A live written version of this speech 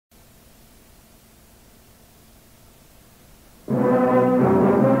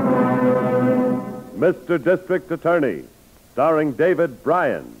Mr. District Attorney, starring David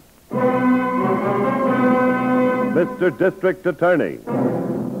Bryan. Mr. District Attorney,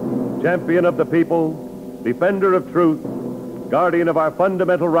 champion of the people, defender of truth, guardian of our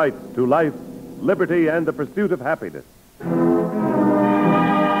fundamental rights to life, liberty, and the pursuit of happiness.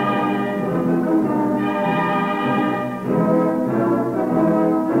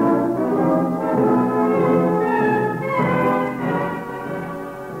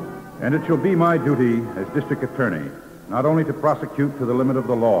 And it shall be my duty as district attorney not only to prosecute to the limit of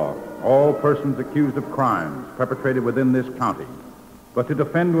the law all persons accused of crimes perpetrated within this county, but to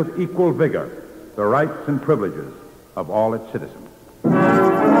defend with equal vigor the rights and privileges of all its citizens.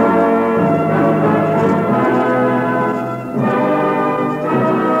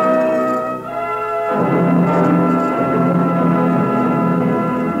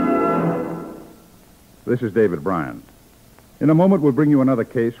 This is David Bryan. In a moment, we'll bring you another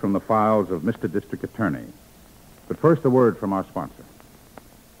case from the files of Mr. District Attorney. But first, a word from our sponsor.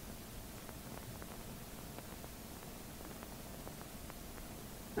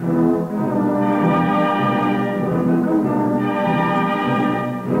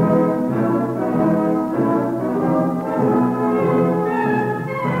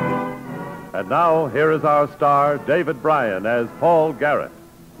 And now, here is our star, David Bryan, as Paul Garrett,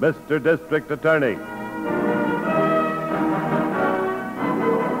 Mr. District Attorney.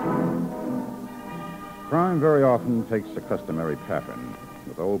 Crime very often takes a customary pattern,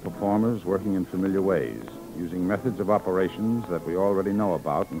 with old performers working in familiar ways, using methods of operations that we already know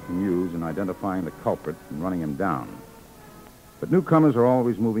about and can use in identifying the culprit and running him down. But newcomers are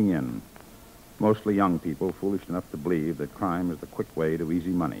always moving in, mostly young people foolish enough to believe that crime is the quick way to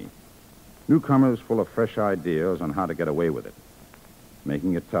easy money. Newcomers full of fresh ideas on how to get away with it,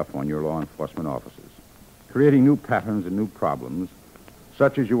 making it tough on your law enforcement officers, creating new patterns and new problems,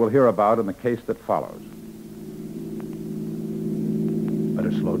 such as you will hear about in the case that follows.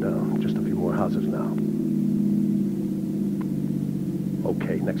 Better slow down. Just a few more houses now.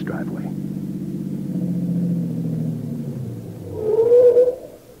 Okay, next driveway.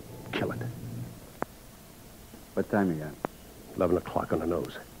 Kill it. What time you got? 11 o'clock on the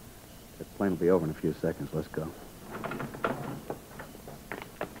nose. The plane will be over in a few seconds. Let's go.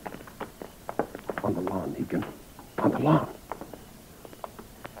 On the lawn, Egan. On the lawn.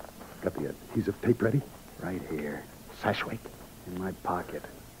 Got the adhesive tape ready? Right here. Sashway. In my pocket.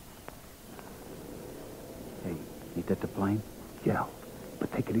 Hey, ain't that the plane? Yeah,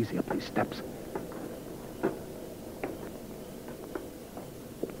 but take it easy up these steps.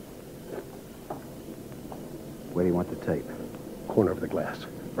 Where do you want the tape? Corner of the glass.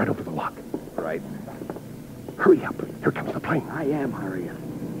 Right over the lock. Right. Hurry up. Here comes the plane. I am hurrying.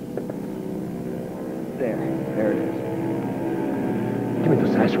 There it is. Give me the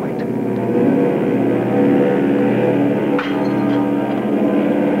sashway.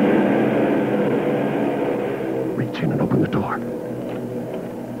 Reach in and open the door.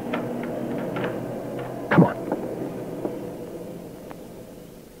 Come on.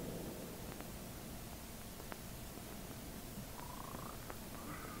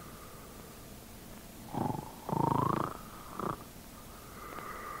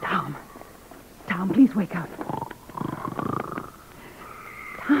 Tom, please wake up.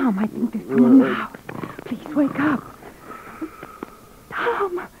 Tom, I think there's someone in the house. Please wake up.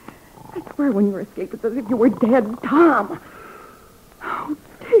 Tom, I swear when you escaped, it's as if you were dead. Tom. Oh,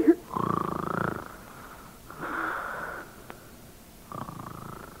 dear.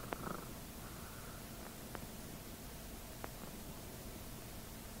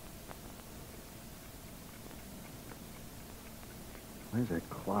 Where's that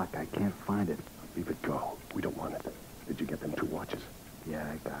clock? I can't find it. Leave it go. We don't want it. Did you get them 2 watches? Yeah,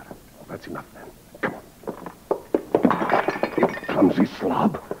 I got it. Well, that's enough then. Come on. You clumsy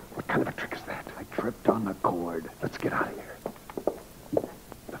slob. What kind of a trick is that? I tripped on the cord. Let's get out of here.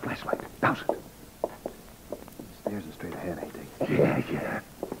 The flashlight. Douse it. The stairs are straight ahead, ain't they? Yeah.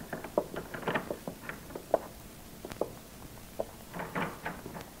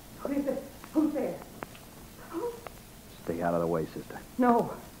 Who is it? Who's there? Stay out of the way, sister.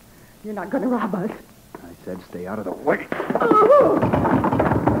 No, you're not going to rob us. I said stay out of the way. Oh!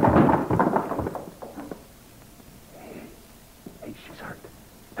 Hey, she's hurt.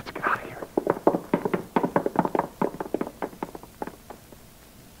 Let's get out of here.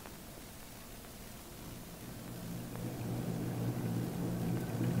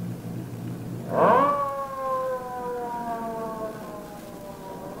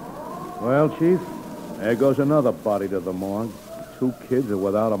 Well, Chief, there goes another body to the morgue. 2 kids are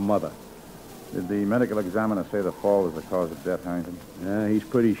without a mother. Did the medical examiner say the fall was the cause of death, Harrington? Yeah, he's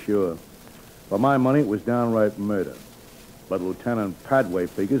pretty sure. For my money, it was downright murder. But Lieutenant Padway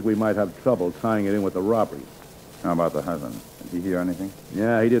figures we might have trouble tying it in with the robbery. How about the husband? Did he hear anything?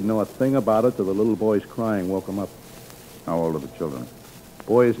 Yeah, he didn't know a thing about it till the little boy's crying woke him up. How old are the children?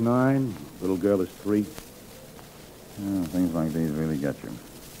 Boy is 9, little girl is 3. Yeah, things like these really get you.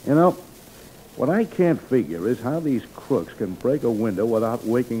 You know, what I can't figure is how these crooks can break a window without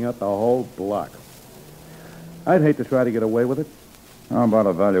waking up the whole block. I'd hate to try to get away with it. How about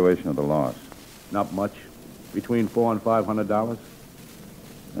a valuation of the loss? Not much. Between $400 and $500.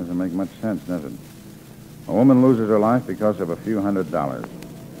 Doesn't make much sense, does it? A woman loses her life because of a few $100s.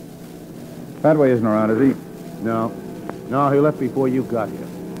 Padway isn't around, is he? No, he left before you got here.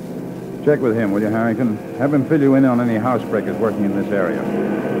 Check with him, will you, Harrington? Have him fill you in on any housebreakers working in this area.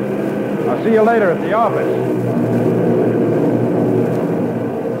 I'll see you later at the office.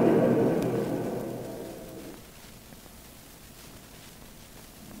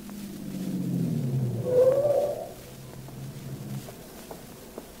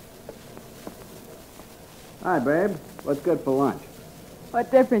 Hi, babe. What's good for lunch?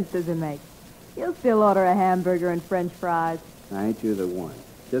 What difference does it make? You'll still order a hamburger and French fries. Now, ain't you the one?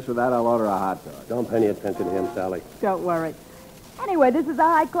 Just for that, I'll order a hot dog. Don't pay any attention to him, Sally. Don't worry. Anyway, this is a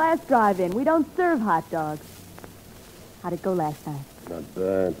high-class drive-in. We don't serve hot dogs. How'd it go last night? Not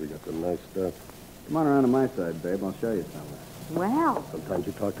bad. We got some nice stuff. Come on around to my side, babe. I'll show you something. Well, Sometimes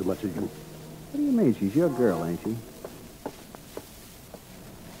you talk too much, Egan. What do you mean? She's your girl, ain't she?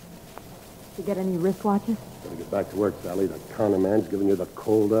 you get any wristwatches? Gotta get back to work, Sally. The counter man's giving you the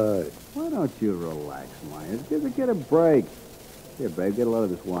cold eye. Why don't you relax, Myers? Give the kid a break. Here, babe, get a load of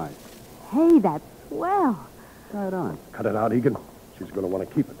this wine. Hey, that's swell. Try it on. Cut it out, Egan. She's gonna want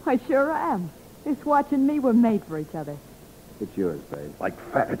to keep it. I sure am. This watch and me were made for each other. It's yours, babe. Like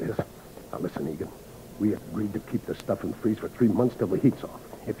fat it is. Now listen, Egan. We agreed to keep the stuff in freeze for 3 months till the heat's off.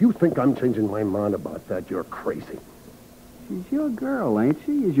 If you think I'm changing my mind about that, you're crazy. She's your girl, ain't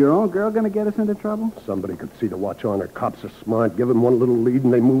she? Is your own girl going to get us into trouble? Somebody could see the watch on her. Cops are smart. Give them one little lead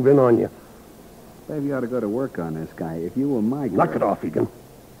and they move in on you. Babe, you ought to go to work on this guy. If you were my girl... Knock it off, Egan.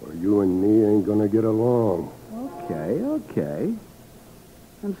 Or you and me ain't gonna get along. Okay.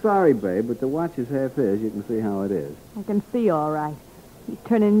 I'm sorry, babe, but the watch is half his. You can see how it is. I can see all right. He's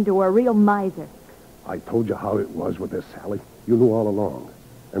turning into a real miser. I told you how it was with this, Sally. You knew all along.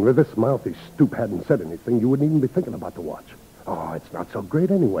 And with this mouthy stoop hadn't said anything, you wouldn't even be thinking about the watch. Oh, it's not so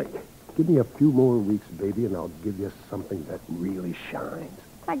great anyway. Give me a few more weeks, baby, and I'll give you something that really shines.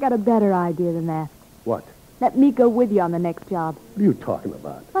 I got a better idea than that. What? Let me go with you on the next job. What are you talking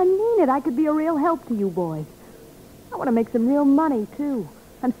about? I mean it. I could be a real help to you boys. I want to make some real money, too.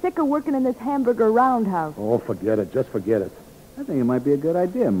 I'm sick of working in this hamburger roundhouse. Oh, forget it. Just forget it. I think it might be a good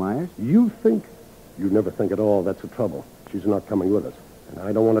idea, Myers. You think? You never think at all. That's the trouble. She's not coming with us. And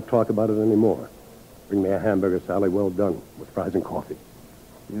I don't want to talk about it anymore. Bring me a hamburger, Sally, well done, with fries and coffee.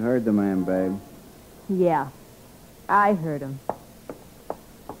 You heard the man, babe. Yeah, I heard him.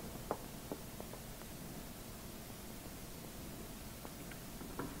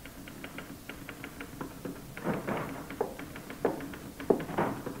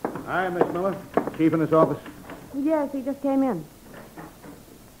 Hi, Miss Miller. Chief in his office. Yes, he just came in.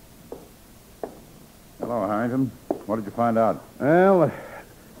 Hello, Harrington. What did you find out? Well,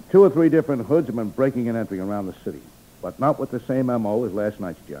 2 or 3 different hoods have been breaking and entering around the city, but not with the same M.O. as last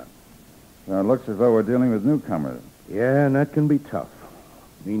night's job. So it looks as though we're dealing with newcomers. Yeah, and that can be tough.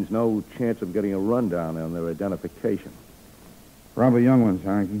 Means no chance of getting a rundown on their identification. Probably young ones,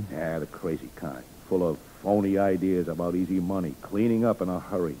 Harrington. Yeah, the crazy kind, full of phony ideas about easy money, cleaning up in a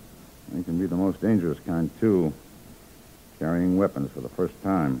hurry. They can be the most dangerous kind, too. Carrying weapons for the first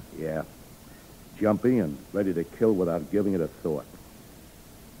time. Yeah, jumpy and ready to kill without giving it a thought.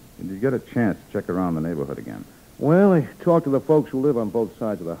 Did you get a chance to check around the neighborhood again? Well, I talked to the folks who live on both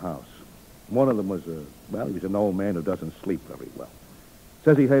sides of the house. One of them was, he was an old man who doesn't sleep very well.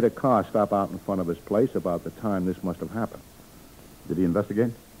 Says he heard a car stop out in front of his place about the time this must have happened. Did he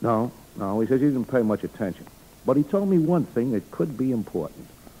investigate? No, he says he didn't pay much attention. But he told me one thing that could be important.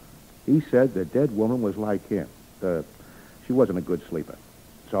 He said the dead woman was like him. She wasn't a good sleeper.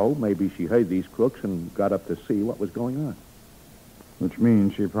 So maybe she heard these crooks and got up to see what was going on. Which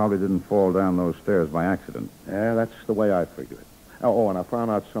means she probably didn't fall down those stairs by accident. Yeah, that's the way I figure it. Oh, and I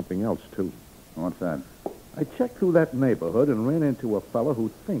found out something else, too. What's that? I checked through that neighborhood and ran into a fellow who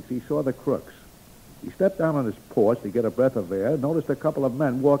thinks he saw the crooks. He stepped down on his porch to get a breath of air and noticed a couple of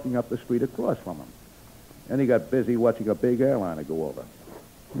men walking up the street across from him. Then he got busy watching a big airliner go over.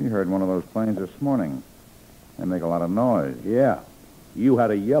 We heard one of those planes this morning. They make a lot of noise. Yeah. You had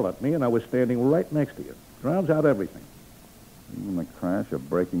to yell at me, and I was standing right next to you. Drowns out everything. Even the crash of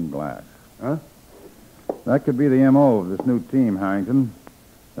breaking glass. Huh? That could be the M.O. of this new team, Harrington.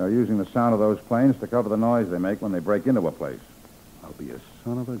 They're using the sound of those planes to cover the noise they make when they break into a place. I'll be a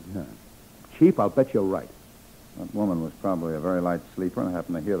son of a gun. Chief, I'll bet you're right. That woman was probably a very light sleeper, and I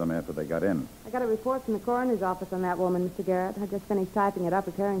happened to hear them after they got in. I got a report from the coroner's office on that woman, Mr. Garrett. I just finished typing it up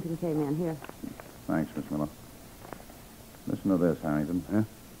as Harrington came in. Here. Thanks, Miss Miller. Listen to this, Harrington. Huh?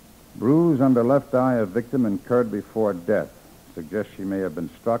 Bruise under left eye of victim incurred before death. Suggests she may have been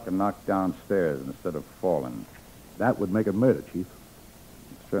struck and knocked downstairs instead of fallen. That would make it murder, Chief.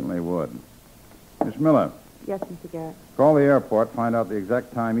 It certainly would. Miss Miller, Yes, Mr. Garrett. call the airport, find out the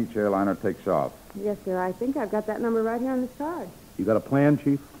exact time each airliner takes off. Yes, sir. I think I've got that number right here on this card. You got a plan,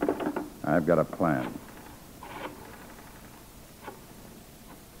 Chief? I've got a plan.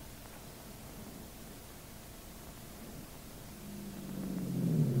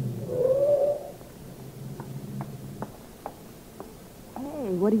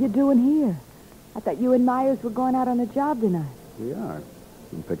 Hey, what are you doing here? I thought you and Myers were going out on a job tonight. We are.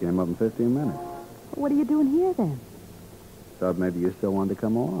 I'm picking him up in 15 minutes. What are you doing here, then? Thought maybe you still wanted to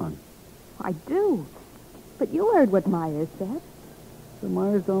come along. I do. But you heard what Myers said. The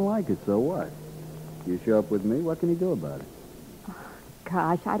Myers don't like it, so what? You show up with me, what can he do about it?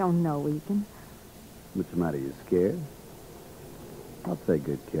 Gosh, I don't know, Ethan. What's the matter, you scared? I'll take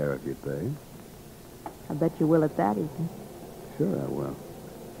good care of you, babe. I bet you will at that, Ethan. Sure I will.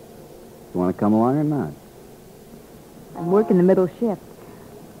 You want to come along or not? I'm working the middle shift.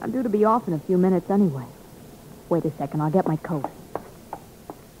 I'm due to be off in a few minutes anyway. Wait a second, I'll get my coat.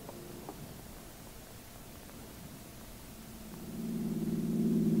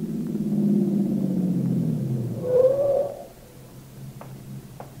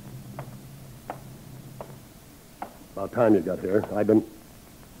 About time you got here. I've been...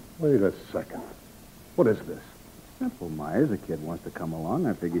 Wait a second. What is this? Simple, Myers. A kid wants to come along.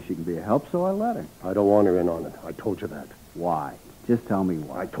 I figure she can be a help, so I let her. I don't want her in on it. I told you that. Why? Just tell me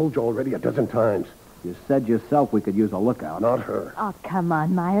why. I told you already a dozen times. You said yourself we could use a lookout. Not her. Oh, come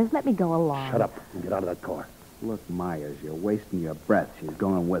on, Myers. Let me go along. Shut up and get out of that car. Look, Myers, you're wasting your breath. She's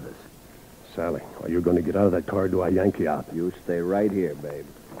going with us. Sally, are you going to get out of that car or do I yank you out? You stay right here, babe.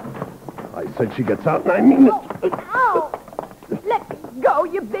 I said she gets out and I mean it. Ow! Let me go,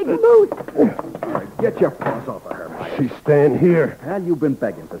 you big moose! Get your paws off of her, Myers. She's staying here. Well, you've been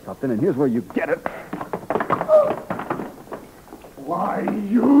begging for something, and here's where you get it. Why,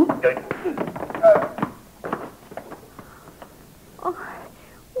 you... Oh,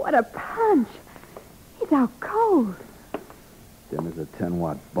 what a punch. He's out cold. Dim as a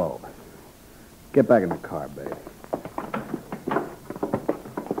 10-watt bulb. Get back in the car, babe.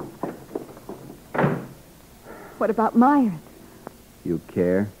 What about Myers? You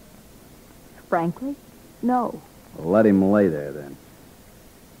care? Frankly, no. Well, let him lay there, then.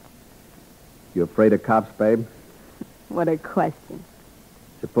 You afraid of cops, babe? What a question.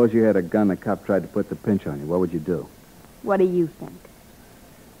 Suppose you had a gun, the cop tried to put the pinch on you. What would you do? What do you think?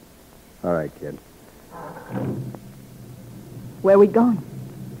 All right, kid. Where are we going?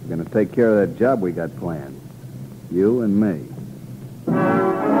 We're going to take care of that job we got planned. You and me.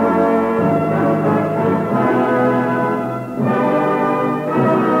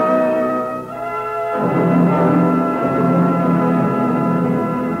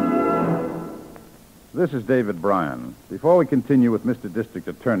 This is David Bryan. Before we continue with Mr. District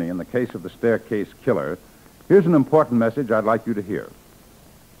Attorney in the case of the staircase killer, here's an important message I'd like you to hear.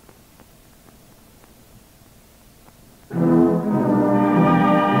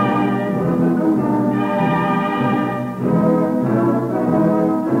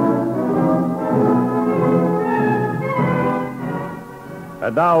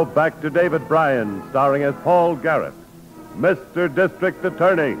 And now back to David Bryan, starring as Paul Garrett, Mr. District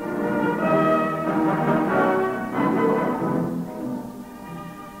Attorney.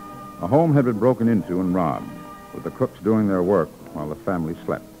 A home had been broken into and robbed, with the crooks doing their work while the family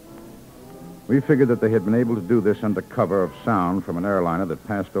slept. We figured that they had been able to do this under cover of sound from an airliner that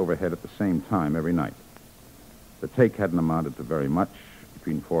passed overhead at the same time every night. The take hadn't amounted to very much,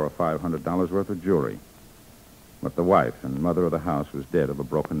 between $400 or $500 worth of jewelry. But the wife and mother of the house was dead of a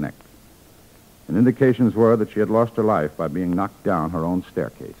broken neck. And indications were that she had lost her life by being knocked down her own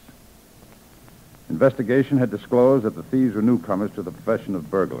staircase. Investigation had disclosed that the thieves were newcomers to the profession of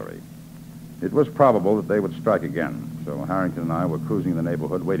burglary. It was probable that they would strike again, so Harrington and I were cruising the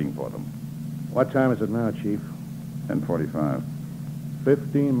neighborhood waiting for them. What time is it now, Chief? 10:45.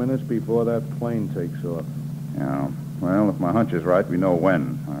 15 minutes before that plane takes off. Yeah. Well, if my hunch is right, we know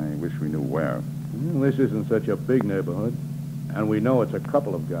when. I wish we knew where. Well, this isn't such a big neighborhood, and we know it's a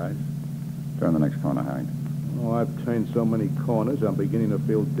couple of guys. Turn the next corner, Harrington. Oh, I've turned so many corners, I'm beginning to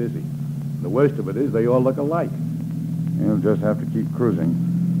feel dizzy. The worst of it is they all look alike. You'll just have to keep cruising.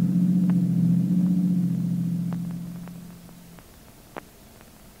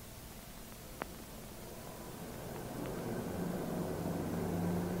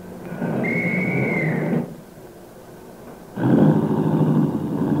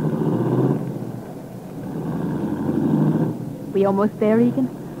 We almost there, Egan?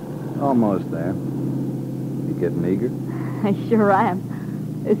 Almost there. You getting eager? I sure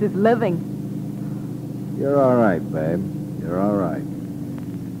am. This is living. You're all right, babe. You're all right.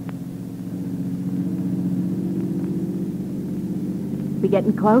 We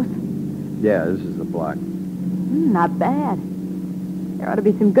getting close? Yeah, this is the block. Not bad. There ought to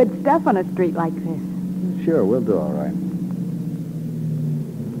be some good stuff on a street like this. Sure, we'll do all right.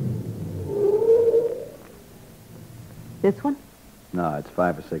 This one? No, it's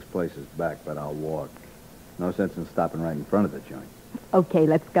 5 or 6 places back, but I'll walk. No sense in stopping right in front of the joint. Okay,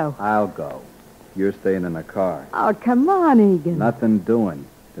 let's go. I'll go. You're staying in the car. Oh, come on, Egan. Nothing doing.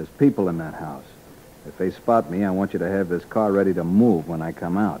 There's people in that house. If they spot me, I want you to have this car ready to move when I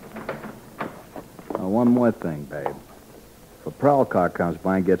come out. Oh, one more thing, babe. If a prowl car comes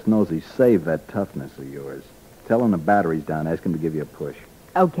by and gets nosy, save that toughness of yours. Tell him the battery's down. Ask him to give you a push.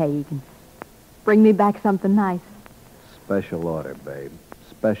 Okay, Egan. Bring me back something nice. Special order, babe.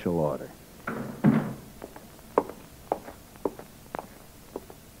 Special order.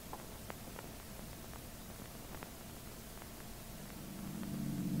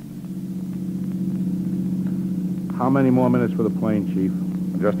 How many more minutes for the plane, Chief?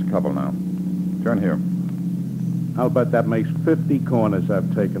 Just a couple now. Turn here. I'll bet that makes 50 corners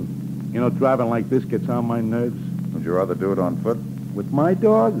I've taken. You know, driving like this gets on my nerves. Would you rather do it on foot? With my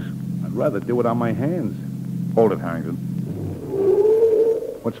dogs, I'd rather do it on my hands. Hold it, Harrington.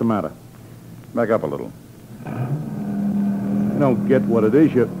 What's the matter? Back up a little. I don't get what it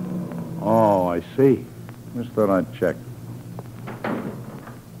is you... Oh, I see. Just thought I'd check.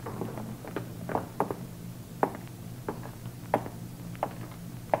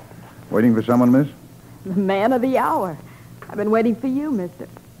 Waiting for someone, miss? The man of the hour. I've been waiting for you, mister.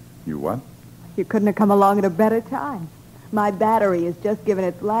 You what? You couldn't have come along at a better time. My battery has just given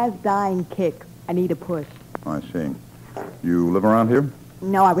its last dying kick. I need a push. I see. You live around here?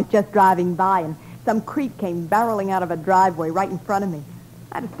 No, I was just driving by, and some creep came barreling out of a driveway right in front of me.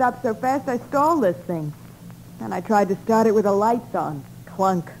 I had to stop so fast I stalled this thing. And I tried to start it with the lights on.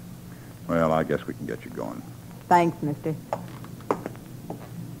 Clunk. Well, I guess we can get you going. Thanks, mister.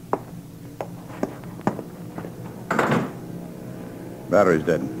 Battery's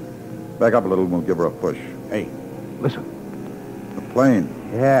dead. Back up a little and we'll give her a push. Hey, listen. The plane.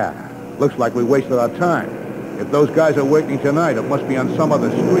 Yeah, looks like we wasted our time. If those guys are working tonight, it must be on some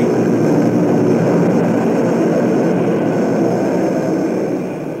other street.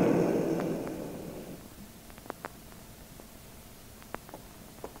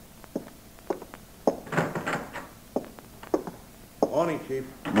 Morning, Chief.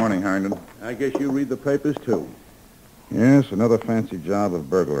 Morning, Harrington. I guess you read the papers, too. Yes, another fancy job of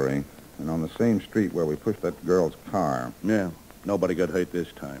burglary. And on the same street where we pushed that girl's car. Yeah, nobody got hurt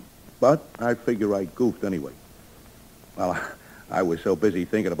this time. But I figure I goofed anyway. Well, I was so busy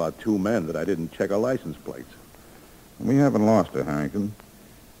thinking about 2 men that I didn't check her license plates. We haven't lost her, Harrington.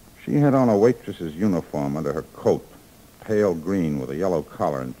 She had on a waitress's uniform under her coat. Pale green with a yellow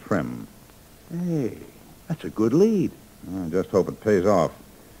collar and trim. Hey, that's a good lead. I just hope it pays off.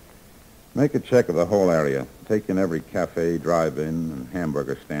 Make a check of the whole area. Take in every cafe, drive-in, and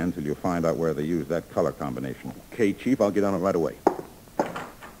hamburger stand till you find out where they use that color combination. Okay, Chief, I'll get on it right away.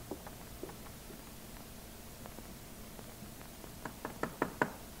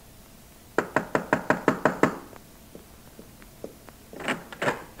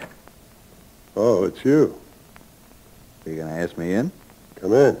 Oh, it's you. You gonna ask me in?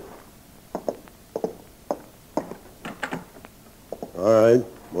 Come in. All right.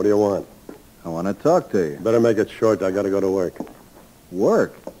 What do you want? I want to talk to you. Better make it short. I got to go to work.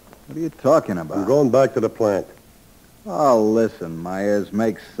 Work? What are you talking I'm about? going back to the plant. Oh, listen, Myers,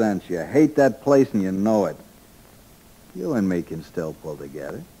 makes sense. You hate that place and you know it. You and me can still pull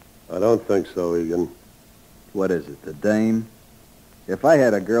together. I don't think so, Egan. What is it, the dame? If I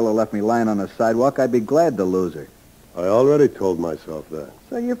had a girl who left me lying on the sidewalk, I'd be glad to lose her. I already told myself that.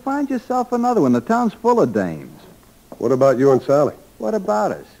 So you find yourself another one. The town's full of dames. What about you and Sally? What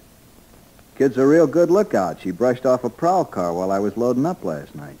about us? Kid's a real good lookout. She brushed off a prowl car while I was loading up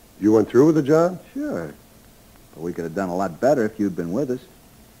last night. You went through with the job? Sure. But we could have done a lot better if you'd been with us.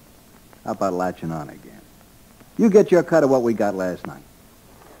 How about latching on again? You get your cut of what we got last night.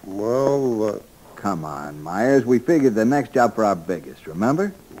 Well, Come on, Myers. We figured the next job for our biggest,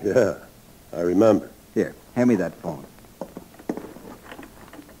 remember? yeah. I remember. Here, hand me that phone.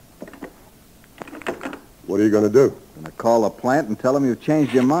 What are you going to do? I'm going to call the plant and tell them you've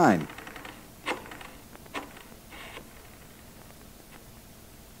changed your mind.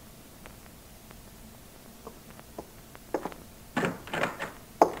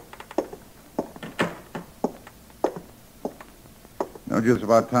 No, just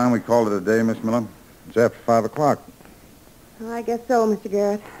about time we called it a day, Miss Miller. It's after 5 o'clock. Well, I guess so, Mr.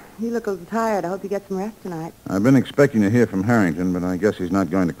 Garrett. You look a little tired. I hope you get some rest tonight. I've been expecting to hear from Harrington, but I guess he's not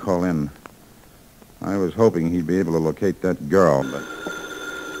going to call in. I was hoping he'd be able to locate that girl, but...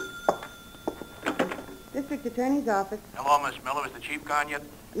 District Attorney's office. Hello, Miss Miller. Is the chief gone yet?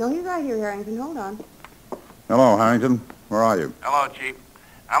 No, he's right here, Harrington. Hold on. Hello, Harrington. Where are you? Hello, Chief.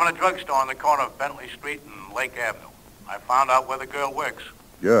 I'm in a drugstore on the corner of Bentley Street and Lake Avenue. I found out where the girl works.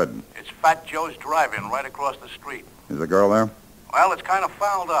 Good. It's Fat Joe's Drive-In right across the street. Is the girl there? Well, it's kind of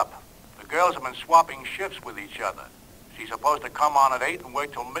fouled up. The girls have been swapping shifts with each other. She's supposed to come on at 8 and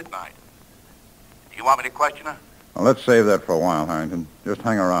work till midnight. Do you want me to question her? Well, let's save that for a while, Harrington. Just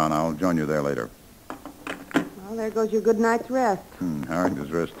hang around. I'll join you there later. Well, there goes your good night's rest.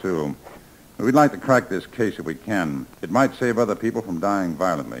 Harrington's rest, too. We'd like to crack this case if we can. It might save other people from dying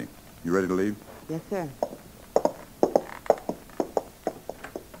violently. You ready to leave? Yes, sir.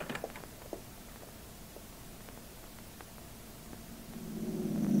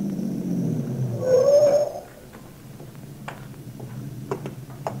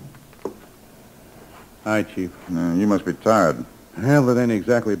 Hi, Chief. You must be tired. Well, it ain't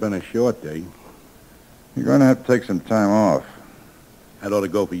exactly been a short day. You're going to have to take some time off. That ought to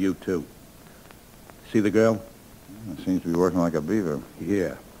go for you, too. See the girl? It seems to be working like a beaver.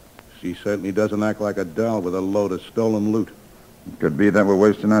 Yeah. She certainly doesn't act like a doll with a load of stolen loot. It could be that we're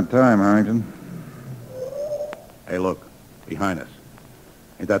wasting our time, Harrington. Hey, look. Behind us.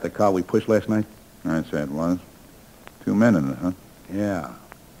 Ain't that the car we pushed last night? I'd say it was. 2 men in it, huh? Yeah.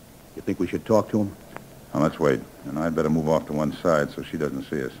 You think we should talk to him? Now, let's wait. And I'd better move off to one side so she doesn't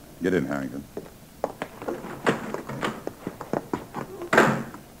see us. Get in, Harrington.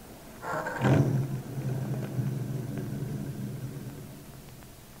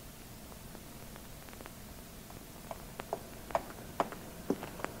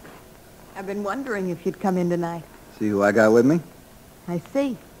 I've been wondering if you'd come in tonight. See who I got with me? I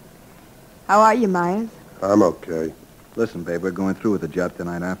see. How are you, Myers? I'm okay. Listen, babe, we're going through with the job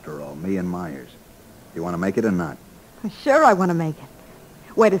tonight after all. Me and Myers. You want to make it or not? Sure, I want to make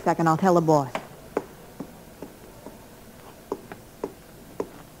it. Wait a second, I'll tell the boss.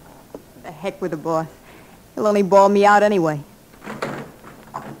 The heck with the boss. He'll only bawl me out anyway.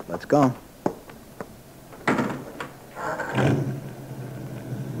 Let's go.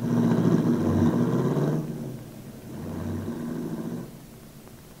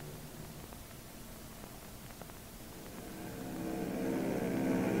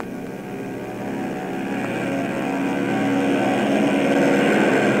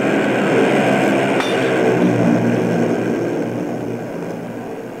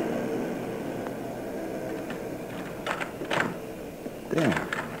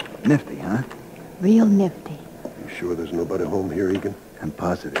 Nifty, huh? Real nifty. You sure there's nobody home here, Egan? I'm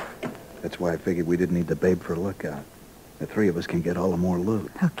positive. That's why I figured we didn't need the babe for a lookout. The three of us can get all the more loot.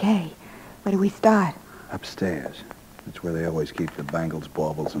 Okay. Where do we start? Upstairs. That's where they always keep the bangles,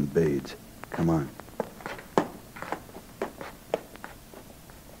 baubles, and beads. Come on.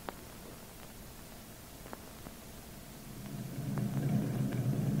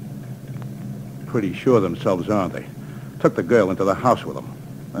 Pretty sure themselves, aren't they? Took the girl into the house with them.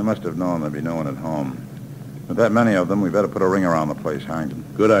 They must have known there'd be no one at home. With that many of them, we better put a ring around the place, Harrington.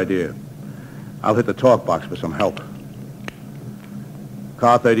 Good idea. I'll hit the talk box for some help.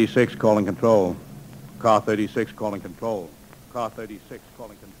 Car 36 calling control. Car 36 calling control. Car 36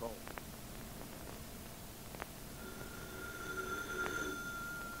 calling control.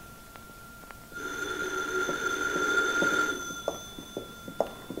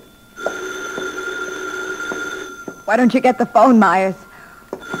 Why don't you get the phone, Myers?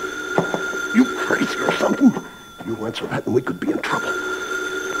 You crazy or something? You answer that and we could be in trouble.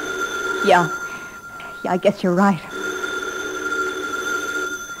 Yeah, I guess you're right.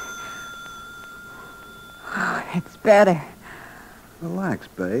 Oh, it's better. Relax,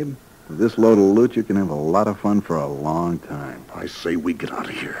 babe. With this load of loot, you can have a lot of fun for a long time. I say we get out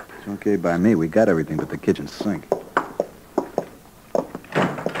of here. It's okay by me. We got everything but the kitchen sink.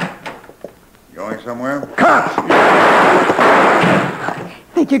 Going somewhere?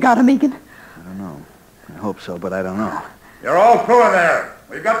 Think you got him, Egan? I don't know. I hope so, but I don't know. You're all through in there.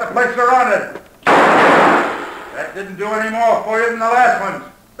 We've got the place surrounded. That didn't do any more for you than the last ones.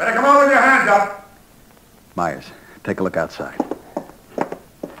 Better come on with your hands up. Myers, take a look outside.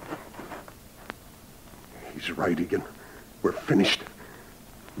 He's right, Egan. We're finished.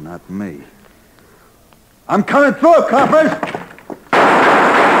 Not me. I'm coming through, coppers!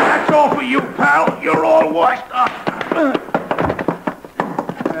 That's all for you, pal. You're all washed up.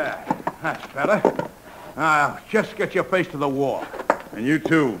 Yeah, that's better. Now, just get your face to the wall. And you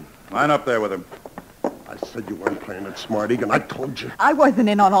too. Line up there with him. I said you weren't playing it smart, Egan. I told you. I wasn't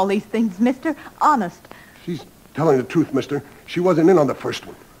in on all these things, mister. Honest. She's telling the truth, mister. She wasn't in on the first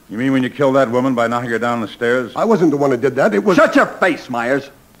one. You mean when you killed that woman by knocking her down the stairs? I wasn't the one who did that. It was... Shut your face, Myers!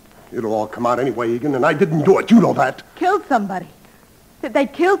 It'll all come out anyway, Egan, and I didn't do it. You know that. Killed somebody. That they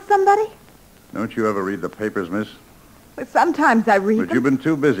killed somebody? Don't you ever read the papers, miss? Well, sometimes I read But them. you've been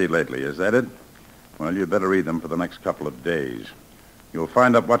too busy lately, is that it? Well, you'd better read them for the next couple of days. You'll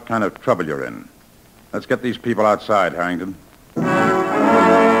find out what kind of trouble you're in. Let's get these people outside, Harrington.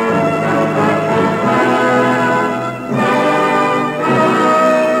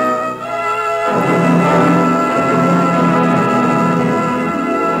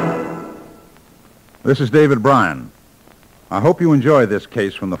 This is David Bryan. I hope you enjoy this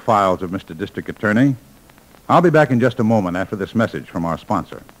case from the files of Mr. District Attorney. I'll be back in just a moment after this message from our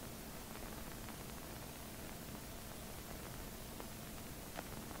sponsor.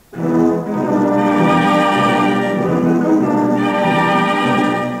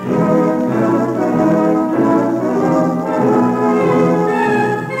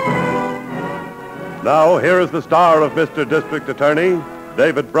 Now, here is the star of Mr. District Attorney,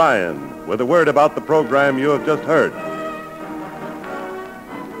 David Bryan, with a word about the program you have just heard.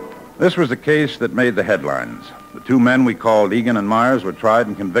 This was the case that made the headlines. The two men we called Egan and Myers were tried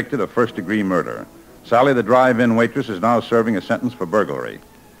and convicted of first-degree murder. Sally, the drive-in waitress, is now serving a sentence for burglary.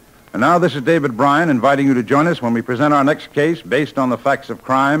 And now this is David Bryan inviting you to join us when we present our next case based on the facts of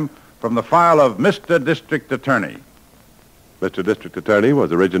crime from the file of Mr. District Attorney. Mr. District Attorney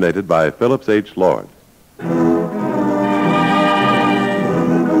was originated by Phillips H. Lord.